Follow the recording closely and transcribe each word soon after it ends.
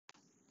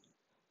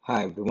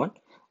Hi everyone.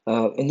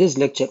 In this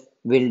lecture,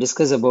 we'll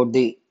discuss about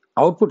the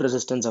output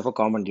resistance of a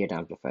common gate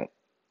amplifier.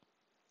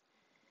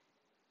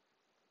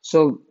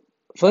 So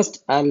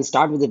first, I'll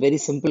start with a very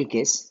simple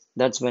case.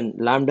 That's when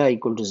lambda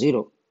equal to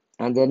 0.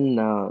 And then,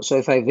 so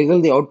if I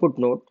wiggle the output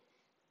node,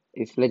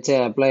 if let's say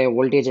I apply a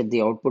voltage at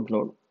the output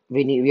node,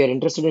 we are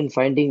interested in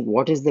finding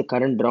what is the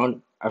current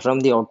drawn from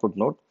the output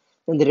node.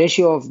 Then the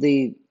ratio of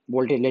the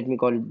voltage, let me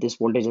call it this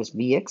voltage as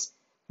Vx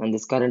and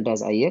this current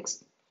as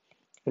Ix.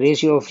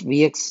 Ratio of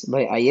Vx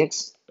by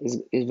Ix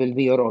will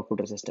be your output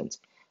resistance.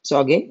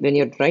 So again, when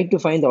you're trying to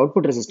find the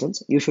output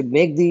resistance, you should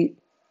make the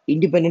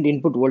independent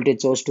input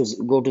voltage source to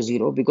go to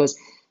zero, because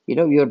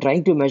you're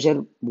trying to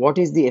measure what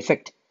is the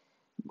effect,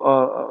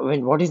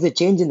 what is the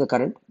change in the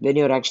current when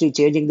you're actually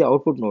changing the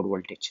output node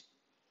voltage.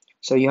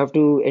 So you have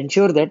to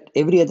ensure that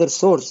every other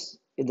source,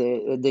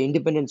 the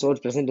independent source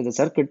present in the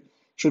circuit,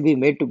 should be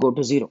made to go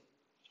to zero,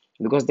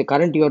 because the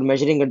current you are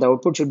measuring at the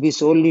output should be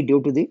solely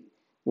due to the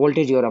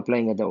voltage you are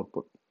applying at the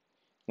output.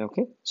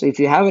 Okay, so if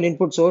you have an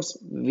input source,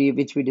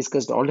 which we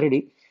discussed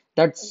already,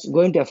 that's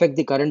going to affect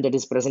the current that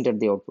is present at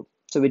the output,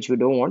 so which we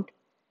don't want.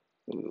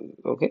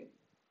 Okay,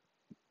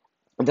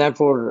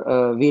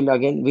 therefore,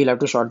 we'll have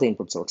to short the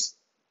input source.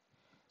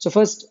 So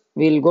first,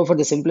 we'll go for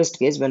the simplest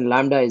case when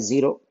lambda is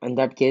 0. In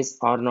that case,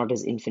 R naught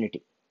is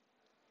infinity.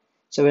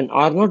 So when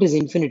R naught is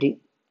infinity,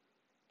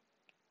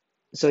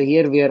 so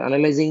here we are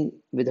analyzing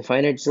with a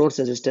finite source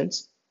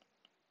resistance,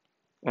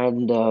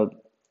 and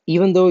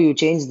even though you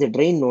change the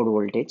drain node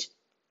voltage,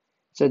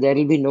 so there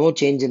will be no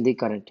change in the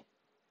current.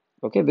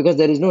 Okay, because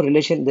there is no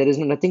relation, there is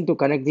nothing to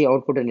connect the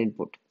output and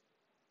input.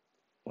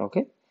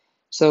 Okay,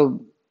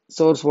 so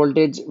source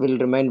voltage will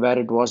remain where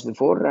it was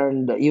before,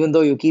 and even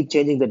though you keep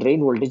changing the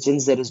drain voltage,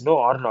 since there is no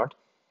R naught,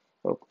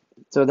 okay,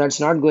 so that's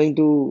not going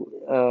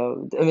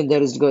to I mean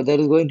there is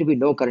going to be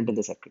no current in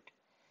the circuit,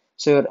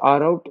 so your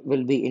R out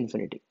will be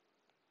infinity.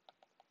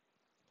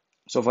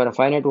 So for a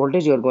finite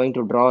voltage, you are going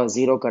to draw a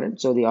zero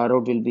current, so the R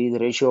out will be the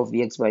ratio of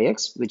Vx by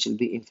X, which will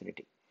be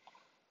infinity.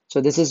 So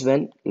this is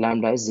when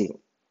lambda is 0.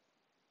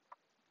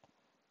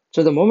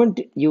 So the moment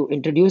you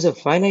introduce a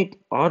finite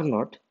R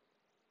naught,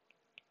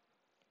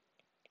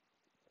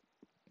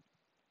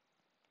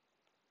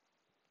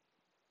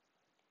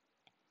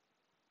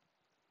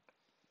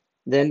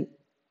 then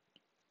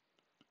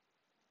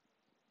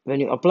when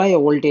you apply a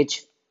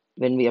voltage,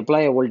 when we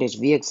apply a voltage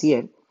Vx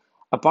here,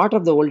 a part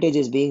of the voltage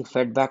is being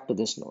fed back to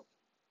this node,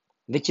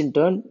 which in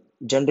turn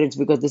generates,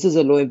 because this is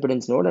a low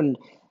impedance node, and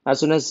as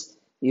soon as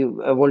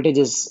a voltage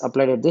is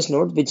applied at this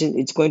node,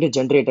 it's going to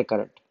generate a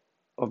current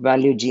of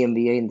value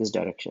GMVA in this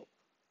direction.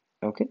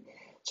 Okay,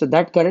 so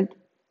that current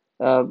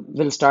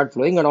will start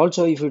flowing, and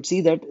also you should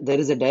see that there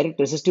is a direct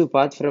resistive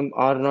path from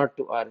R naught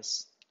to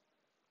Rs.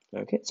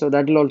 Okay, so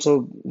that will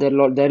also there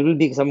will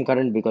be some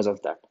current because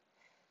of that.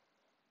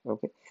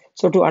 Okay,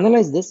 so to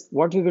analyze this,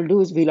 what we will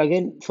do is we'll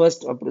again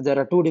first, there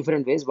are two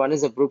different ways. One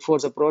is a brute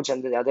force approach,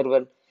 and the other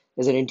one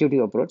is an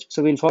intuitive approach.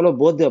 So we'll follow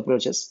both the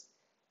approaches.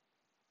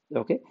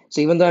 Okay,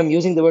 so even though I'm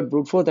using the word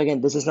brute force, again,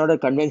 this is not a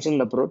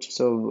conventional approach.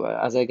 So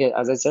as I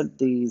said,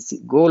 the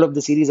goal of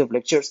the series of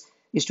lectures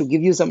is to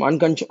give you some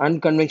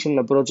unconventional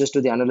approaches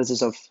to the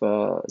analysis of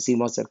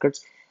CMOS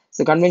circuits.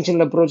 So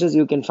conventional approaches,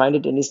 you can find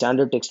it in the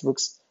standard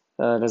textbooks,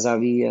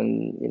 Razavi,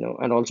 and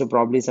and also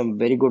probably some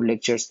very good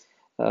lectures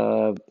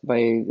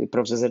by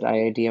professors at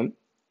IITM.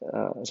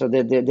 So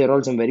there are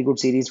all some very good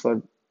series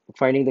for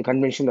finding the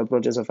conventional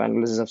approaches of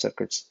analysis of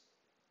circuits.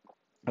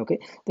 Okay,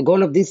 the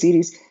goal of this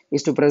series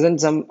is to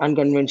present some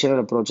unconventional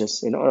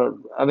approaches.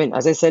 I mean,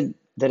 as I said,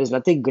 there is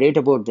nothing great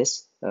about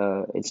this.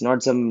 It's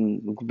not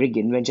some big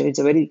invention. It's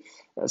a very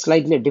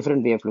slightly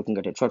different way of looking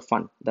at it for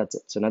fun. That's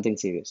it. So nothing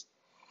serious.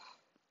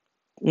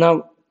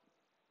 Now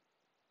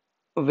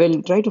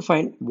we'll try to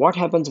find what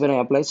happens when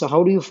I apply. So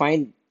how do you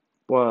find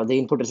the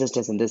input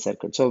resistance in this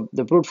circuit? So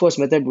the brute force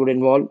method would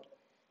involve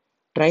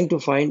trying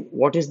to find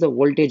what is the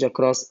voltage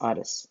across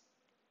RS.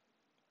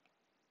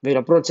 We'll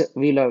apply,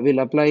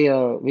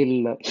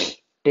 we'll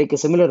take a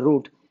similar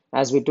route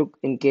as we took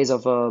in case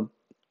of a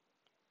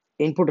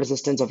input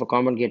resistance of a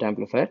common gate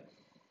amplifier.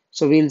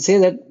 So we'll say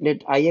that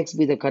let Ix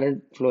be the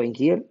current flowing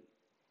here.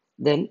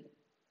 Then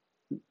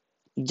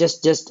I'm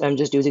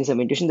just using some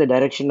intuition. The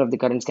direction of the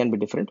currents can be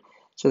different.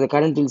 So the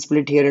current will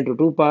split here into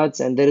two paths,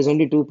 and there is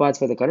only two paths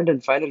for the current.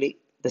 And finally,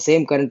 the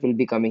same current will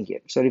be coming here.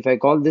 So if I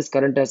call this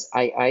current as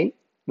II,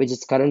 which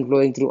is current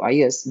flowing through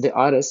Is, the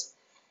Rs,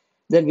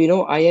 then we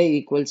know II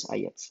equals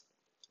Ix.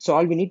 So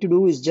all we need to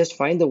do is just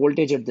find the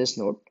voltage at this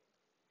node.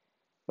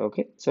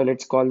 Okay, so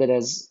let's call that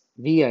as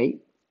Vi,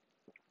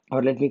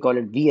 or let me call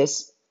it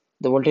Vs,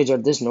 the voltage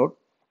at this node,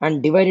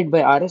 and divide it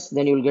by Rs,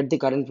 then you will get the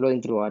current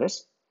flowing through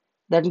Rs.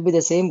 That will be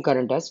the same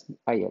current as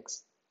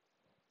Ix.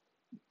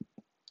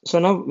 So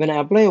now when I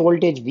apply a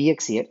voltage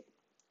Vx here,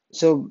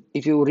 so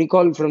if you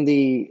recall from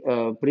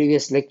the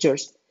previous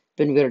lectures,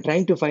 when we are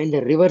trying to find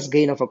the reverse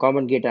gain of a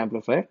common gate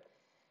amplifier,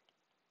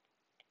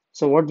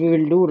 so what we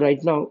will do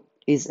right now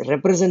is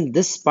represent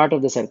this part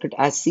of the circuit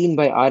as seen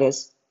by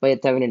Rs by a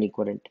Thevenin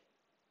equivalent.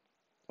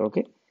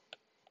 Okay,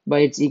 by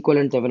its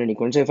equivalent Thevenin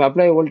equivalent. So if I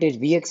apply a voltage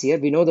Vx here,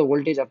 we know the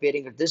voltage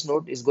appearing at this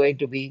node is going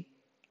to be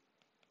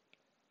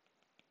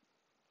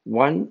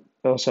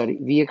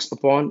Vx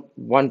upon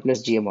 1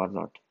 plus GM R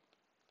naught.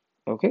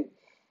 Okay.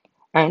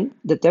 And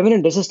the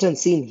Thevenin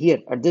resistance seen here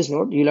at this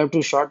node, you'll have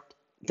to short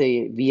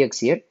the Vx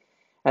here,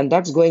 and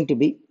that's going to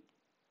be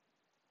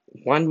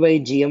 1 by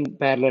Gm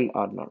parallel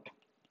R0,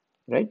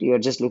 right? You are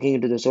just looking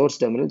into the source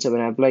terminal. So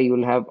when I apply, you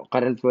will have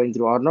current flowing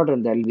through R0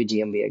 and there will be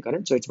GMVI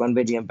current. So it's 1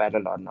 by Gm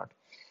parallel R0.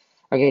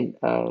 Again,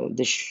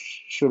 this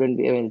shouldn't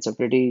be, I mean, it's a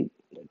pretty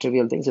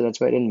trivial thing. So that's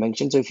why I didn't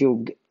mention. So if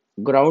you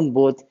ground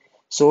both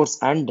source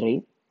and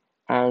drain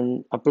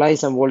and apply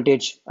some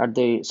voltage at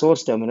the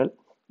source terminal,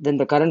 then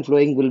the current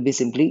flowing will be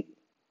simply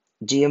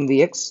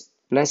GMVX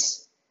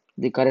plus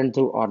the current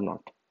through R0.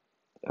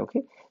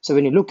 Okay. So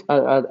when you look,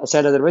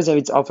 said otherwise,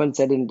 it's often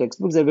said in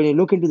textbooks that when you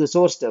look into the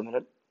source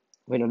terminal,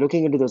 when you're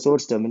looking into the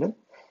source terminal,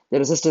 the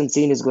resistance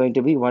seen is going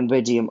to be 1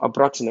 by Gm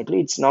approximately.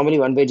 It's normally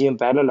 1 by Gm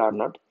parallel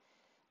R0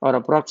 or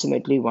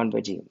approximately 1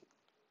 by Gm.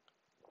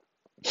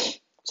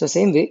 So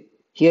same way,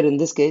 here in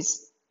this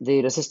case,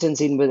 the resistance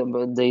seen by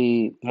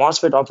the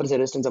MOSFET offers a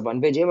resistance of 1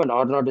 by Gm and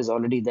R0 is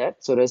already there.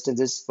 So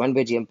resistance is 1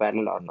 by Gm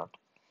parallel R0.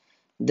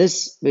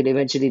 This will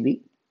eventually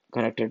be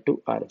connected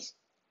to Rs.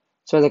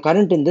 So the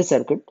current in this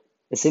circuit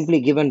is simply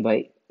given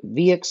by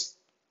Vx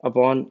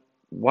upon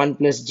 1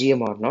 plus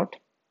Gm R0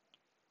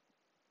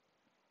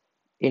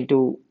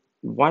 into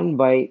 1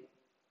 by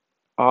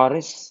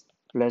Rs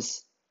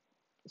plus,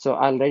 so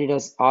I'll write it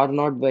as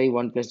R0 by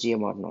 1 plus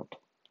Gm R0.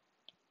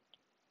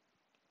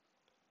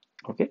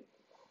 Okay,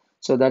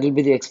 so that will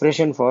be the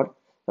expression for,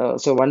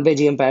 so 1 by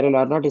Gm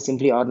parallel R0 is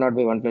simply R0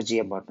 by 1 plus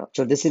Gm R0.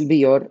 So this will be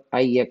your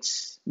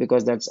Ix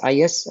because that's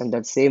Is and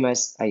that's same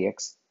as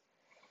Ix.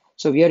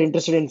 So we are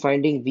interested in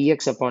finding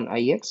Vx upon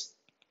Ix.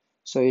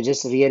 So you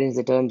just rearrange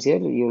the terms here.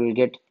 You will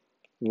get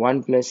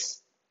 1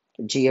 plus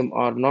Gm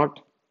R0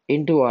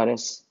 into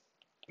Rs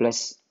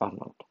plus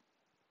R0.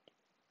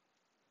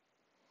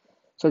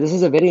 So this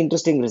is a very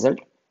interesting result.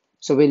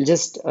 So we'll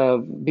just,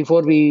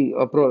 before we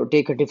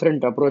take a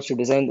different approach to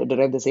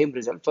derive the same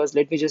result, first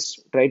let me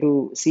just try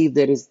to see if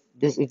there is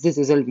this, if this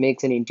result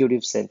makes an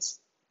intuitive sense.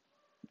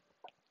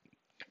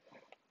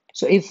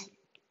 So if,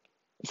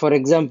 for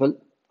example,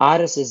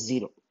 Rs is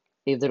 0,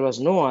 if there was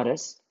no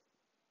Rs,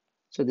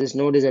 so this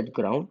node is at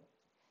ground.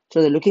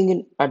 So they're looking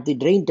in at the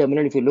drain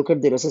terminal. If you look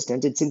at the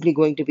resistance, it's simply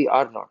going to be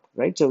R0,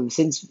 right? So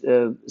since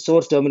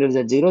source terminal is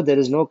at 0, there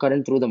is no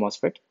current through the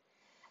MOSFET.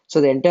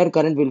 So the entire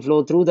current will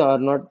flow through the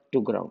R0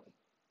 to ground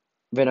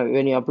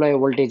when you apply a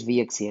voltage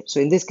Vx here. So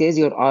in this case,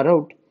 your R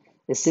out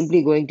is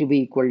simply going to be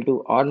equal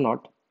to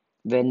R0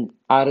 when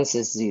Rs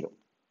is 0.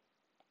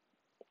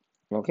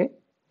 Okay.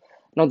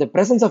 Now the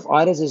presence of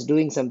Rs is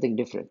doing something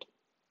different.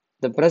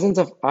 The presence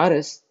of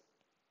Rs,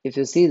 if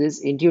you see this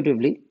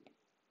intuitively,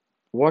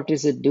 what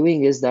is it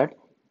doing is that,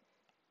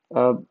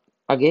 uh,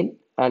 again,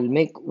 I'll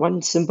make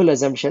one simple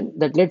assumption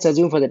that let's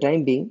assume for the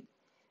time being,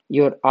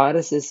 your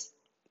Rs is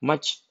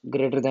much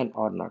greater than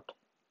R0.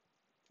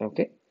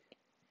 Okay.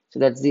 So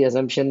that's the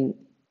assumption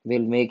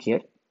we'll make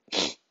here.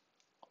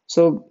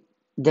 So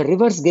the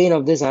reverse gain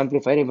of this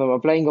amplifier, if I'm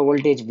applying a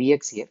voltage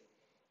Vx here,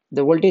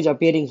 the voltage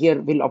appearing here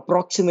will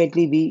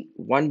approximately be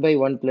 1 by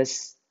 1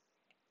 plus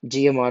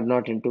Gm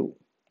R0 into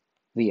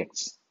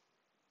Vx.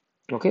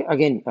 Okay,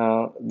 again,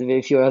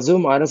 if you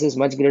assume Rs is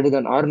much greater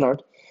than R0,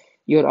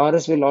 your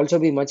Rs will also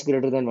be much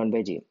greater than 1 by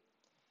Gm.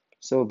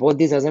 So both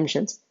these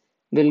assumptions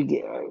will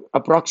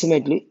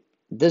approximately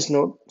this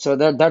node. So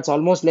that's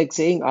almost like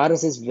saying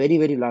Rs is very,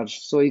 very large.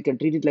 So you can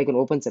treat it like an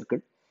open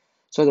circuit.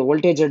 So the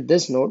voltage at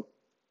this node,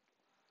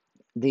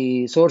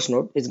 the source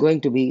node, is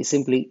going to be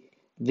simply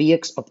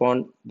Vx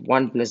upon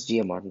 1 plus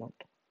Gm R0,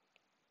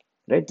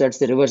 right? That's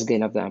the reverse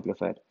gain of the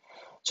amplifier.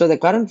 So the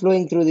current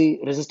flowing through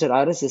the resistor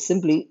Rs is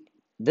simply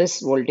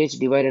this voltage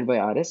divided by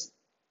Rs.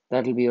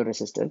 That will be your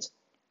resistance.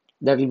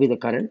 That will be the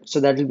current. So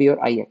that will be your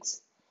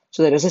Ix.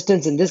 So the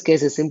resistance in this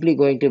case is simply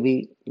going to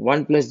be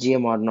 1 plus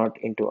Gm R0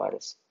 into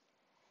Rs.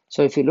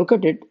 So if you look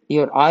at it,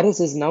 your Rs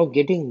is now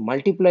getting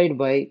multiplied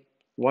by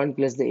 1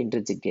 plus the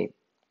intrinsic gain.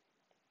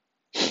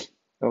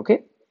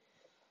 Okay.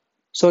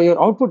 So your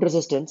output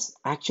resistance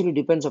actually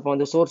depends upon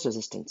the source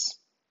resistance.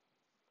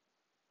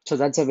 So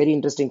that's a very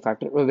interesting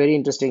factor, a very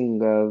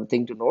interesting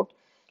thing to note.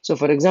 So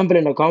for example,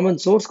 in a common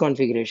source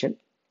configuration,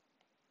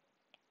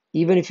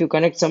 even if you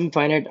connect some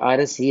finite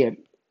Rs here,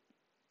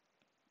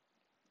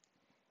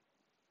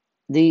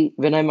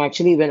 when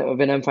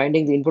I'm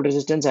finding the input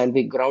resistance, I'll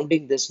be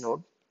grounding this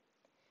node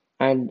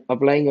and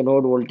applying a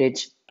node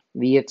voltage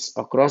Vx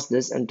across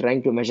this and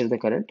trying to measure the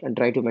current and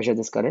try to measure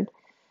this current.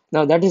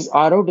 Now that is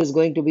R out is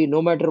going to be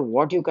no matter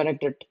what you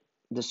connect at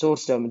the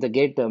source terminal, the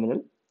gate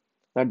terminal,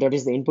 that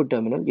is the input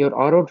terminal, your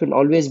R out will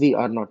always be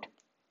R0.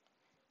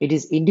 It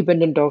is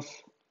independent of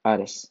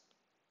Rs.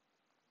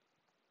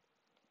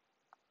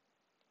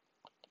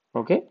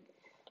 Okay.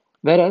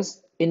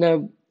 Whereas in a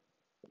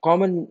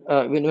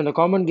in a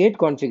common gate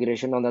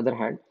configuration, on the other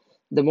hand,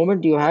 the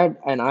moment you had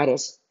an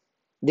Rs,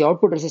 the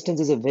output resistance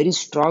is a very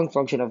strong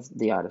function of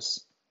the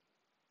Rs.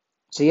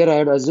 So here I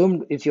had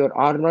assumed if your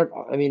R naught,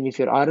 I mean, if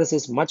your RS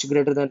is much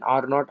greater than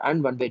R naught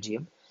and 1 by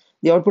GM,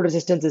 the output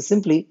resistance is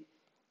simply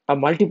a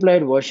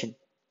multiplied version,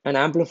 an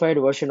amplified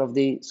version of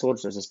the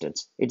source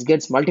resistance. It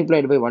gets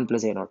multiplied by 1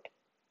 plus A naught.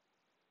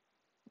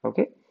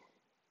 Okay.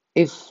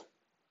 If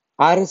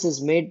RS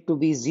is made to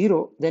be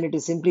 0, then it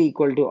is simply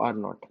equal to R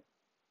naught.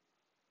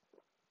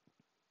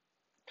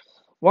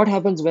 What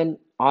happens when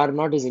R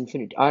naught is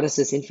infinity? RS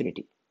is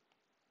infinity.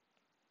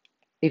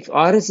 If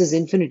RS is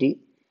infinity,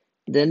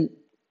 then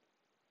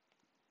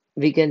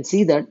we can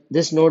see that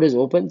this node is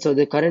open, so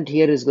the current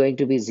here is going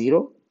to be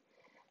 0.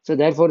 So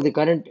therefore, the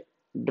current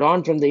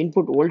drawn from the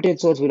input voltage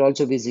source will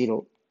also be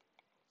 0.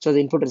 So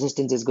the input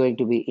resistance is going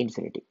to be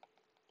infinity.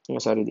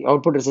 Sorry, the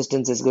output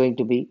resistance is going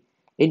to be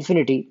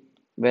infinity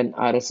when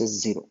RS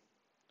is 0.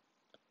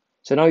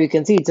 So now you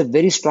can see it's a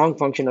very strong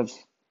function of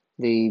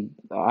the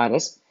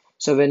RS.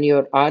 So when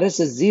your RS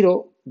is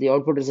 0, the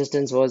output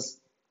resistance was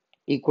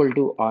equal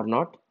to R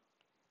naught.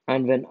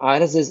 And when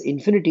RS is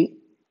infinity,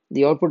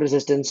 the output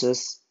resistance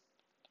is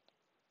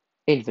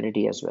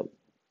infinity as well.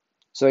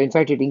 So in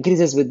fact, it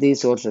increases with the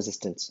source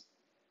resistance.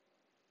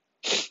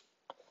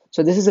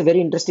 So this is a very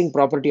interesting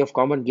property of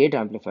common gate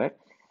amplifier.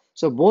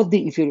 So both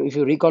the, if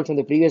you recall from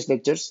the previous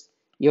lectures,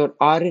 your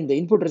R in the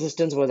input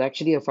resistance was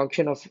actually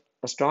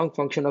a strong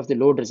function of the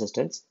load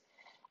resistance.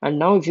 And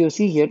now if you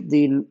see here,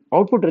 the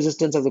output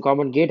resistance of the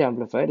common gate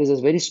amplifier is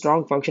a very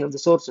strong function of the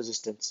source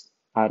resistance,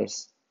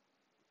 RS.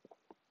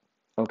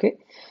 Okay.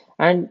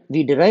 And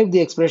we derived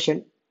the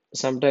expression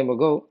some time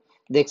ago.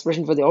 The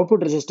expression for the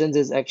output resistance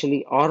is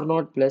actually R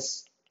naught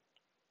plus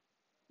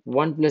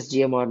 1 plus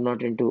GM R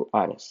naught into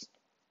RS.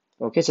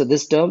 Okay, so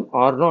this term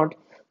R naught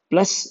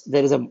plus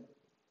there is a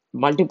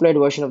multiplied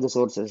version of the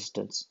source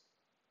resistance.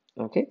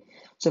 Okay,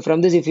 so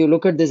from this, if you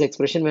look at this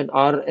expression, when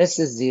RS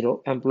is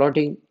 0, I'm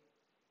plotting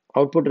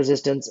output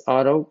resistance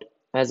R out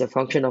as a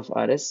function of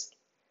RS.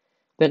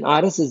 When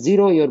RS is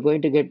 0, you're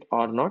going to get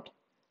R naught,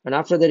 and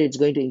after that, it's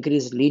going to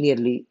increase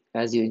linearly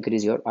as you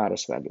increase your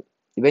RS value.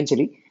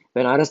 Eventually,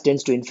 when RS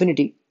tends to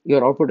infinity,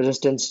 your output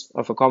resistance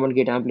of a common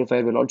gate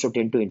amplifier will also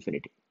tend to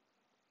infinity.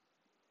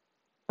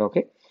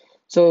 Okay,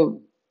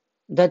 so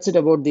that's it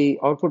about the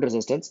output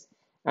resistance.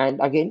 And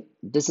again,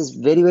 this is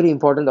very, very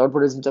important, the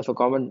output resistance of a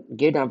common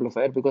gate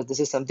amplifier, because this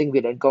is something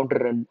we'll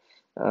encounter in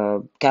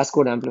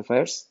cascode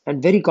amplifiers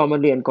and very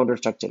commonly encountered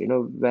structure,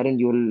 wherein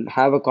you will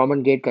have a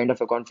common gate kind of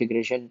a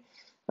configuration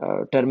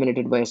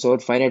terminated by a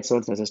finite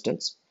source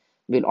resistance.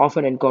 We'll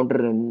often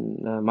encounter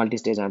in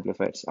multi-stage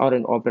amplifiers or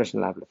in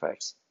operational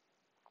amplifiers.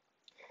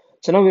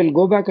 So now we'll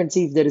go back and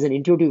see if there is an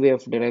intuitive way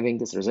of deriving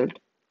this result.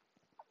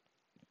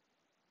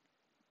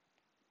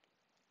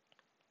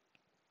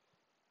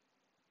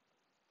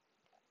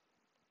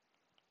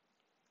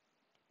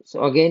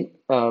 So again,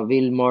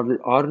 we'll model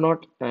R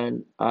naught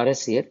and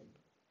RS here.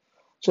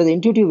 So the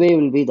intuitive way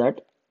will be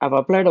that I've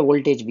applied a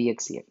voltage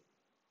Vx here.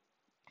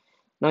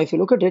 Now, if you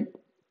look at it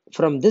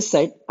from this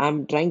side,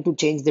 I'm trying to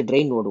change the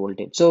drain node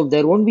voltage. So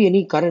there won't be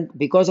any current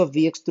because of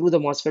Vx through the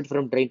MOSFET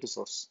from drain to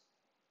source.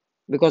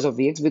 Because of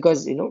Vx,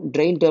 because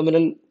drain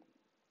terminal,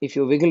 if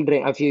you wiggle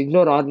drain, if you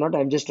ignore R naught,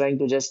 I'm just trying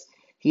to just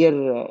here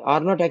R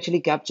naught actually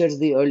captures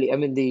the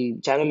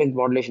channel length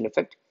modulation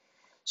effect.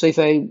 So if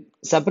I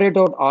separate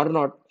out R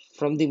naught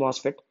from the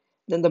MOSFET,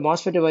 then the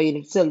MOSFET by in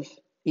itself,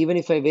 even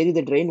if I vary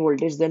the drain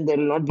voltage, then there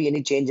will not be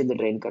any change in the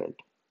drain current.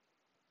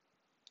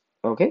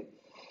 Okay.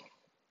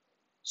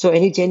 So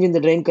any change in the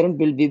drain current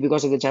will be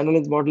because of the channel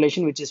length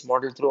modulation, which is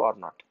modeled through R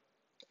naught.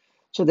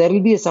 So there will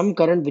be some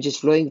current which is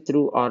flowing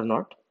through R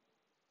naught,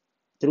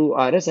 through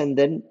RS, and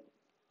then,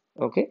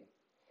 okay.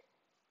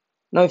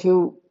 Now if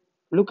you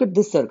look at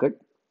this circuit,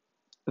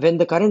 when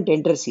the current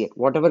enters here,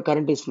 whatever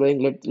current is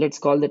flowing, let's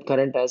call that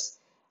current as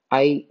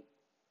I,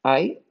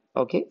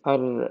 okay,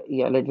 or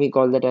yeah, let me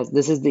call that as,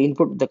 this is the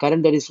input, the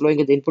current that is flowing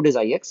at the input is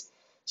Ix.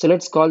 So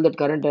let's call that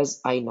current as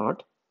I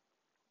naught.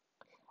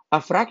 A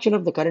fraction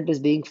of the current is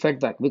being fed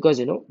back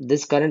because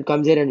this current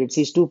comes here and it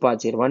sees two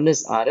parts here. One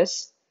is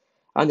RS,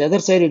 on the other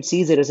side it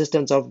sees a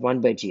resistance of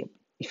 1 by GM.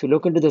 If you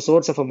look into the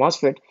source of a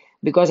MOSFET,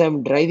 because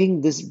I'm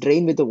driving this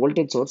drain with a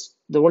voltage source,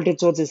 the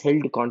voltage source is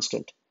held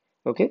constant.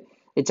 Okay,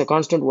 it's a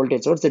constant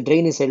voltage source. The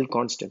drain is held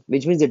constant,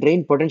 which means the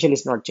drain potential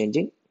is not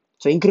changing.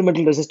 So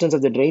incremental resistance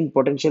of the drain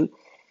potential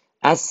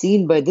as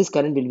seen by this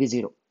current will be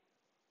 0.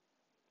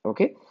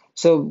 Okay,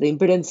 so the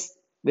impedance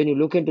when you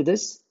look into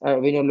this,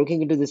 when you're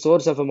looking into the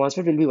source of a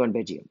MOSFET will be 1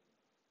 by GM.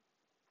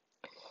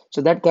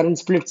 So that current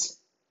splits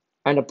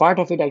and a part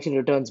of it actually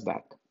returns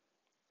back.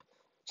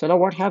 So now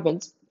what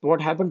happens?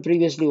 What happened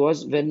previously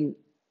was when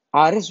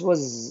RS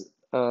was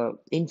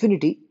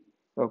infinity,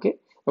 okay,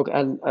 okay,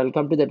 I'll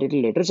come to that a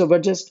little later. So,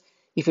 but just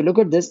if you look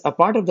at this, a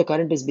part of the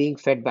current is being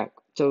fed back.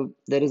 So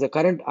there is a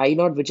current I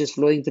naught which is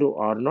flowing through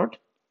R naught,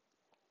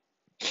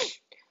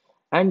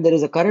 and there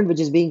is a current which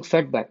is being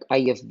fed back,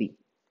 IFB.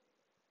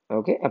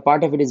 Okay, a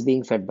part of it is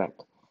being fed back.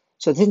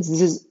 So since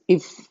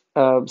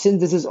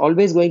this is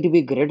always going to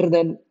be greater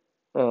than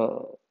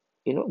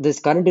this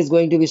current is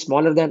going to be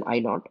smaller than I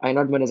naught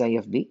minus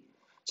IFB.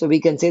 So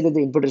we can say that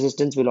the input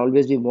resistance will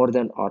always be more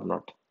than R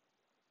naught.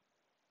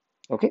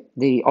 Okay,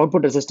 the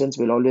output resistance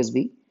will always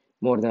be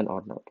more than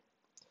R naught.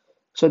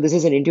 So this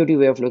is an intuitive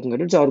way of looking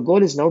at it. So our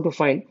goal is now to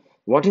find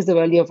what is the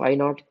value of I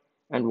naught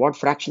and what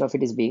fraction of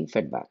it is being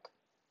fed back.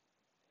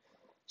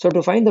 So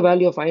to find the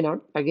value of I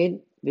naught,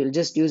 again, we'll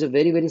just use a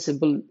very, very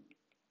simple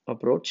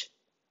approach.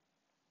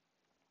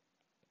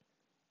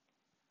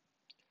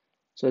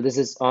 So this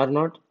is R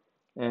naught,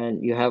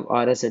 and you have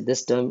RS at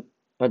this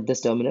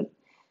terminal.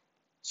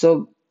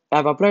 So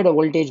I've applied a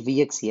voltage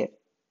Vx here.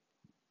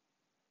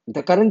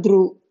 The current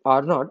through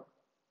R naught,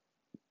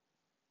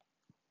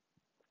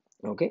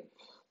 okay.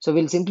 So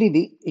will simply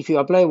be, if you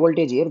apply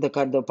voltage here, the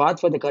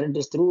path for the current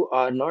is through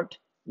R naught,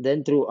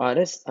 then through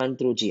RS and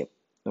through GM.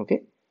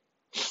 Okay.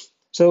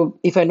 So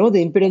if I know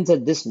the impedance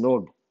at this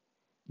node,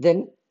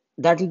 then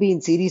that will be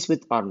in series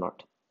with R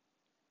naught,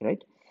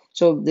 right?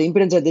 So the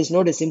impedance at this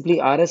node is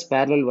simply RS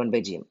parallel 1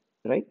 by GM,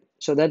 right?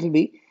 So that will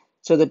be,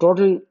 so the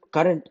total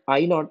current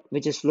I naught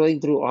which is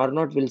flowing through R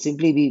naught will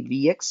simply be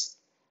Vx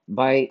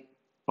by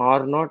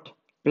R naught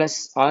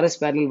plus RS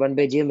parallel 1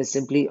 by GM is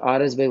simply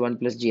RS by 1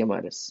 plus GM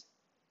RS.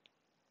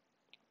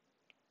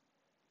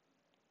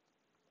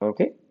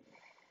 Okay.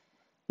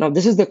 Now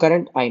this is the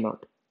current I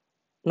naught.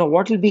 Now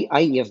what will be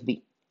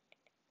IFB?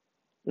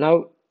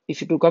 Now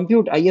if you to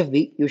compute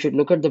IFB, you should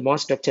look at the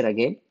MOS structure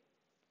again.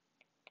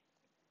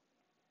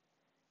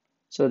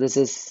 So this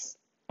is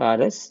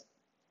RS.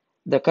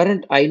 The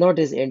current I naught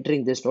is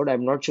entering this node.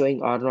 I'm not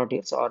showing R naught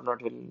here, so R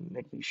naught will,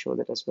 let me show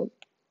that as well.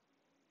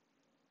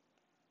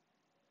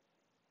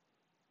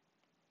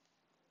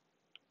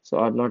 So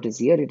R naught is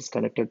here, it is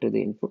connected to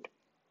the input,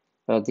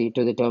 to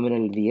the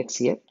terminal Vx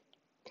here.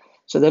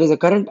 So there is a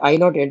current I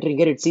naught entering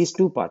here, it sees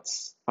two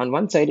paths. On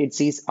one side it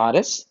sees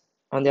RS,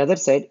 on the other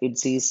side it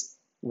sees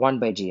 1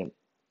 by GM.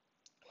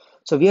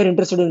 So we are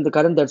interested in the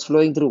current that's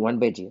flowing through 1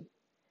 by GM.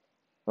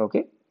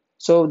 Okay.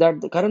 So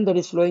that the current that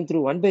is flowing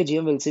through 1 by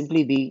GM will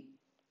simply be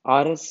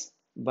RS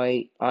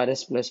by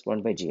RS plus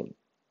 1 by GM.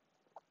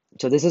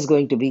 So this is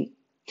going to be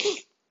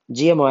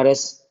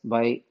GMRS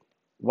by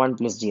 1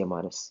 plus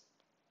GMRS.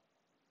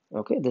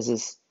 Okay, this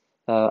is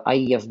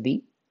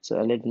IFB.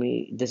 So let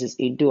me, this is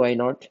into I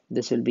naught.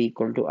 This will be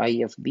equal to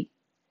IFB.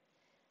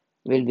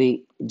 Will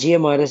be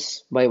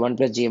GMRS by 1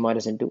 plus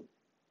GMRS into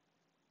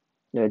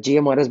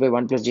GMRS by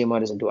 1 plus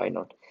GMRS into I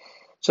naught.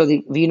 So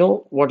we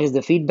know what is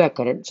the feedback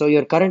current. So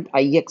your current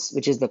IX,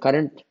 which is the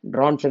current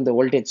drawn from the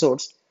voltage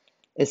source,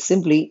 is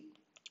simply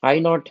I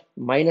naught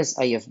minus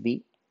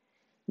IFB,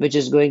 which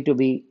is going to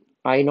be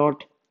I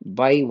naught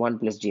by 1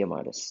 plus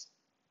GMRS.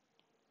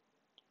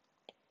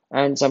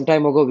 And some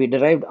time ago we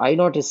derived I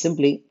naught is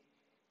simply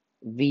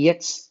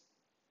Vx,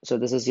 so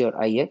this is your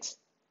Ix,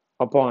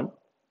 upon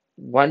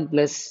 1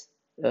 plus,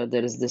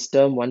 there is this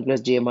term 1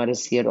 plus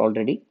GMRS here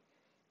already.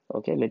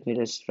 Okay, let me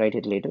just write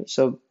it later.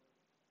 So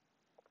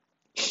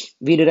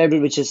we derived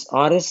it, which is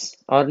Rs,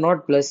 R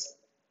naught plus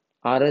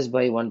Rs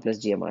by 1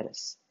 plus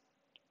GMRS.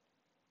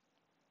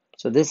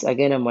 So this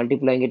again I'm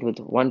multiplying it with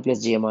 1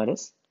 plus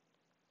GMRS.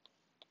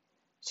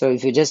 So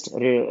if you just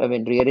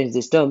rearrange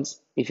these terms,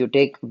 if you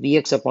take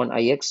Vx upon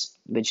Ix,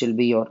 which will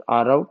be your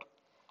R out,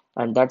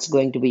 and that's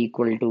going to be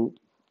equal to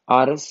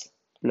Rs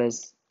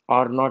plus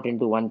R naught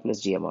into 1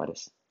 plus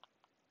GMRS.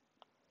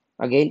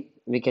 Again,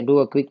 we can do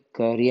a quick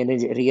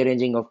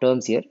rearranging of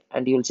terms here,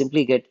 and you will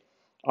simply get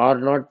R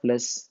naught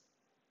plus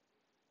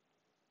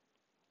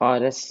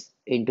Rs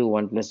into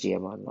 1 plus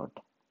GMR naught.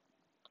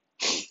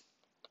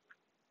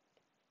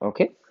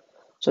 Okay,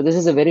 so this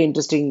is a very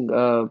interesting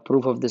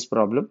proof of this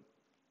problem.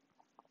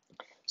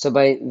 So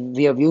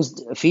we have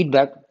used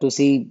feedback to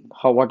see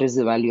what is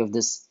the value of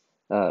this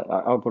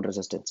output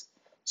resistance.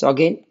 So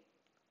again,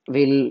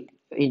 we'll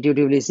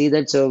intuitively see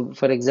that. So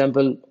for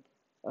example,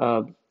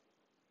 uh,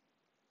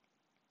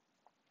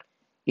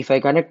 if I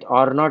connect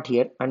R naught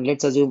here, and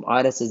let's assume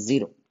Rs is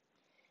 0.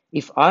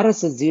 If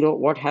Rs is 0,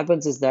 what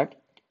happens is that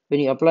when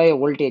you apply a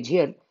voltage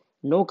here,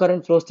 no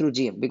current flows through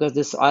GM because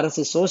this Rs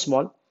is so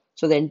small.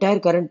 So the entire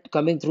current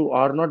coming through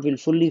R naught will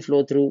fully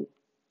flow through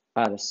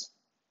Rs.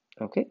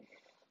 Okay.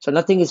 So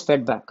nothing is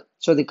fed back.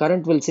 So the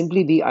current will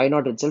simply be I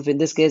naught itself. In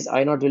this case,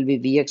 I naught will be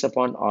Vx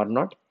upon R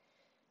naught,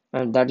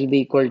 and that will be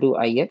equal to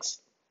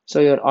Ix. So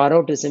your R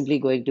out is simply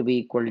going to be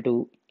equal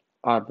to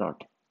R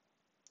naught.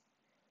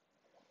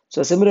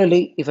 So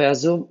similarly, if I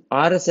assume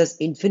Rs as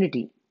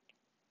infinity,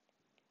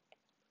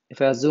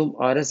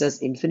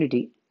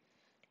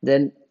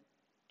 then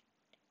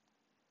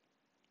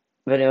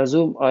when I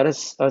assume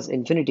Rs as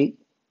infinity,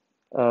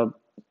 uh,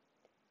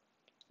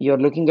 you're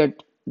looking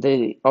at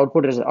the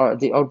output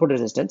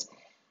resistance.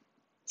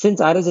 Since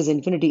Rs is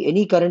infinity,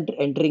 any current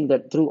entering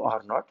that through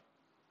R naught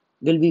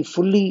will be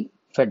fully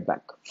fed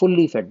back.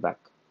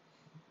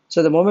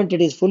 So the moment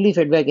it is fully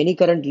fed back, any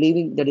current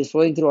leaving that is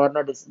flowing through R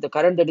naught is the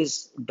current that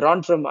is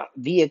drawn from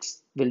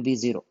Vx will be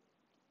 0.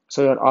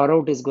 So your R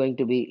out is going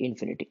to be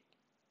infinity.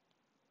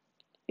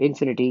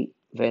 Infinity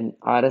when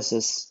Rs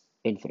is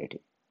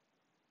infinity.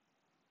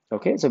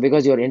 Okay, so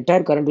because your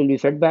entire current will be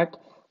fed back,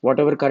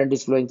 whatever current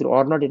is flowing through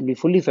R naught, it will be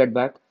fully fed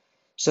back.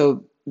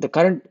 So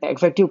the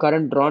effective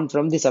current drawn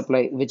from the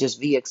supply, which is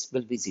Vx,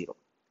 will be 0.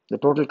 The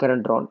total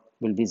current drawn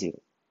will be 0.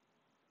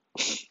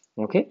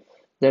 Okay,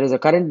 there is a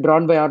current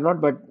drawn by R0,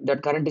 but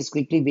that current is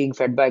quickly being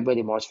fed back by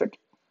the MOSFET.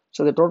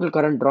 So the total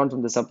current drawn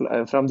from the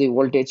supply, from the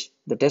voltage,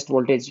 the test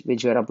voltage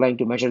which we are applying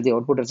to measure the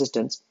output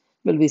resistance,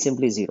 will be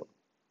simply 0.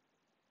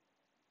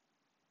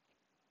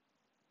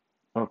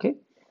 Okay,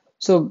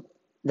 so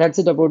that's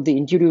it about the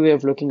intuitive way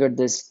of looking at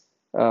this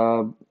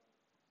uh,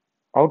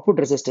 output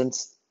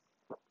resistance.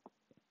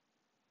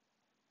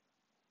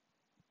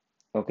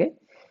 Okay,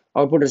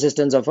 output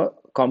resistance of a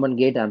common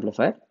gate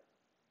amplifier.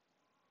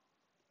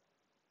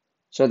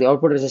 So the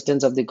output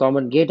resistance of the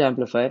common gate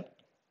amplifier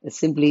is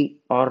simply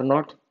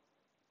R0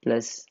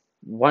 plus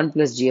 1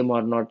 plus GM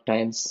R0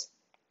 times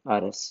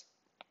RS.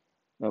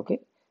 Okay.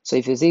 So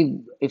if you see,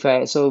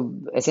 so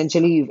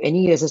essentially, if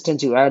any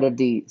resistance you add at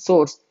the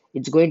source,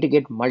 it's going to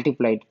get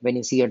multiplied when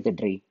you see at the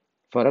drain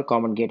for a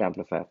common gate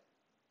amplifier.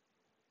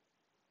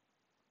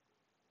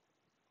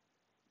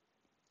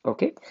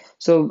 Okay.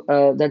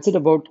 So that's it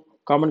about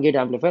common gate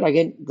amplifier.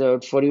 Again,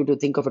 for you to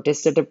think of a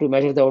test setup to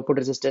measure the output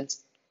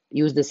resistance,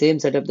 use the same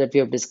setup that we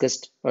have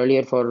discussed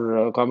earlier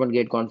for common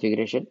gate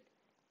configuration.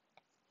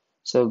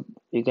 So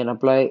you can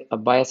apply a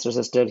bias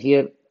resistor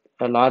here,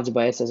 a large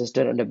bias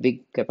resistor and a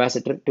big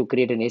capacitor to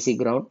create an AC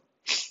ground.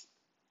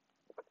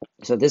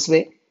 So this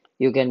way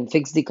you can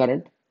fix the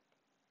current,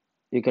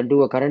 you can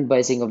do a current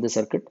biasing of the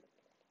circuit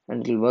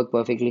and it will work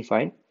perfectly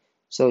fine.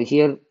 So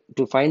here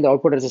to find the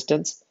output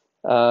resistance,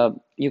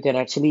 you can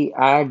actually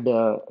add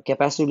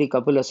capacitively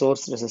couple a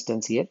source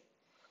resistance here.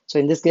 So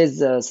in this case,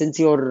 since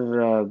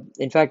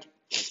in fact,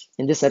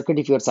 in this circuit,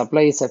 if your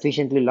supply is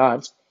sufficiently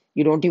large,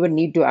 you don't even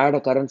need to add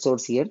a current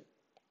source here.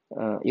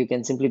 You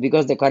can simply,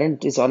 because the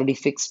current is already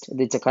fixed,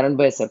 it's a current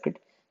bias circuit,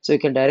 so you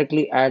can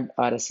directly add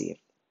RS here.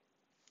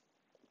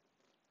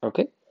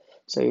 Okay,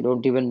 so you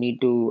don't even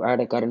need to add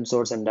a current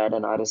source and add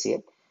an RS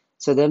here.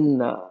 So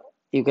then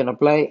you can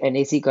apply an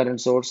AC current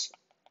source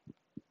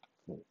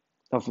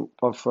of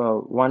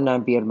 1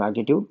 ampere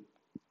magnitude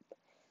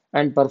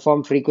and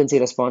perform frequency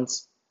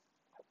response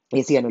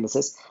AC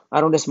analysis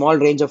around a small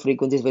range of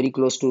frequencies very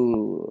close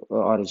to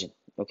origin.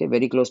 Okay,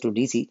 very close to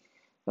DC.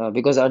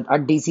 Because at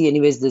DC,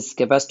 anyways, this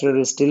capacitor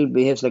is still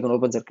behaves like an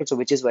open circuit. So,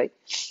 which is why,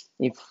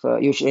 if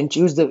you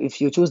choose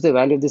the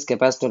value of this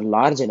capacitor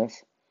large enough,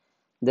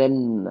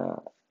 then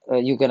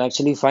you can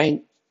actually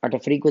find at a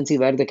frequency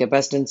where the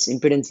capacitance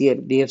impedance here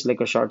behaves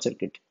like a short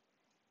circuit.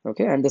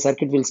 Okay, and the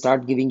circuit will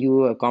start giving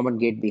you a common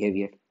gate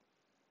behavior.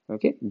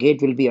 Okay,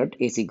 gate will be at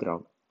AC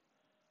ground.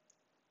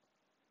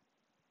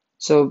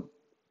 So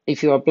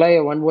if you apply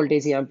a 1 volt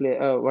AC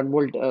ampli 1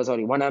 volt,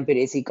 sorry, 1 ampere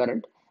AC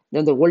current,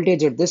 then the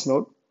voltage at this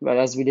node, well,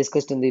 as we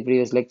discussed in the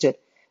previous lecture,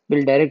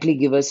 will directly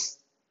give us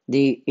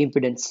the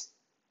impedance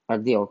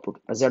at the output,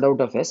 Z out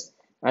of S.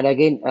 And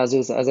again, as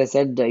I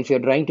said, if you're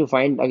trying to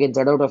find, again,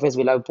 Z out of S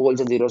will have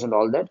poles and zeros and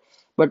all that,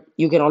 but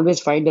you can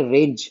always find a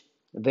range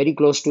very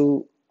close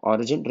to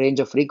origin, range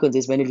of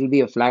frequencies when it will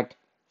be a flat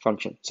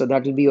function. So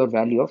that will be your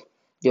value of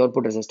the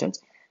output resistance.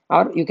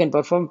 Or you can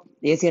perform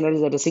AC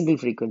analysis at a single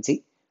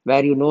frequency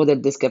where you know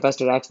that this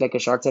capacitor acts like a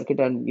short circuit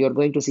and you're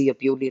going to see a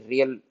purely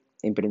real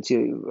impedance.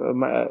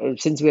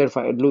 Since we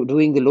are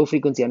doing the low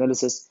frequency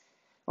analysis,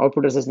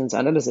 output resistance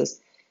analysis,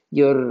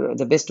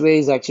 the best way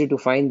is actually to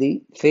find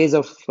the phase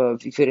of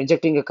if you're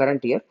injecting a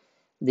current here,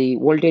 the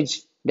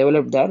voltage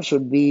developed there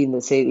should be in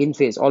the say in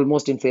phase,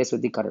 almost in phase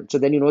with the current. So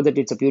then you know that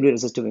it's a purely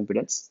resistive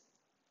impedance.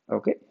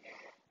 Okay,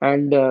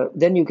 and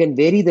then you can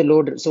vary the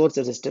load source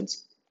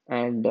resistance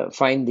and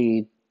find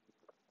the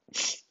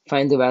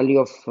value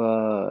of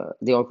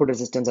the output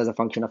resistance as a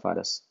function of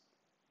RS.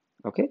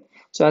 Okay.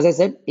 So as I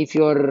said, if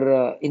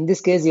you're in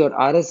this case, your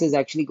RS is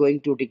actually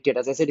going to dictate.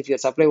 As I said, if your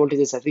supply voltage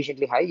is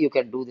sufficiently high, you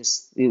can do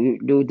this. You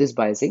do this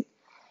biasing.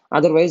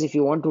 Otherwise, if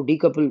you want to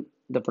decouple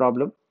the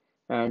problem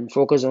and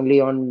focus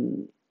only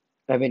on,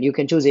 I mean, you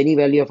can choose any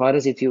value of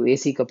RS if you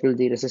AC couple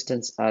the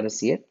resistance RS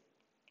here.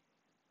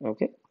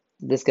 Okay.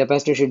 This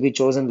capacitor should be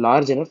chosen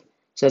large enough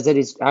such that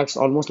it acts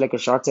almost like a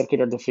short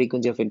circuit at the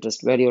frequency of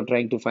interest where you're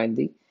trying to find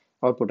the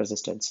output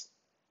resistance.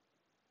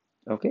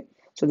 Okay.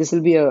 So this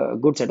will be a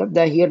good setup.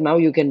 That here now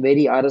you can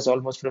vary RS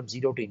almost from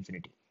 0 to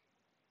infinity.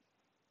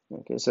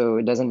 Okay, so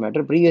it doesn't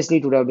matter. Previously,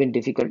 it would have been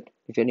difficult.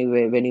 If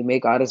anyway, when you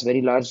make RS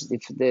very large,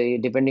 if the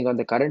depending on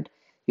the current,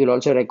 you'll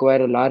also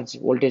require a large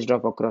voltage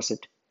drop across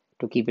it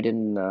to keep it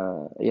in.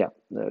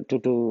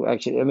 To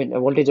actually, I mean,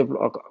 voltage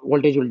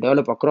will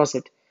develop across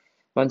it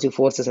once you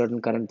force a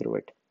certain current through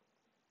it.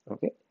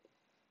 Okay,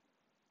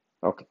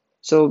 okay.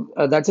 So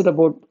that's it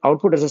about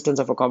output resistance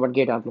of a common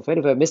gate amplifier.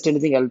 If I missed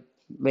anything, I'll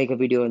make a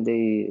video in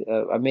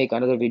the. I'll make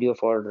another video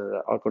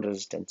for output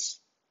resistance.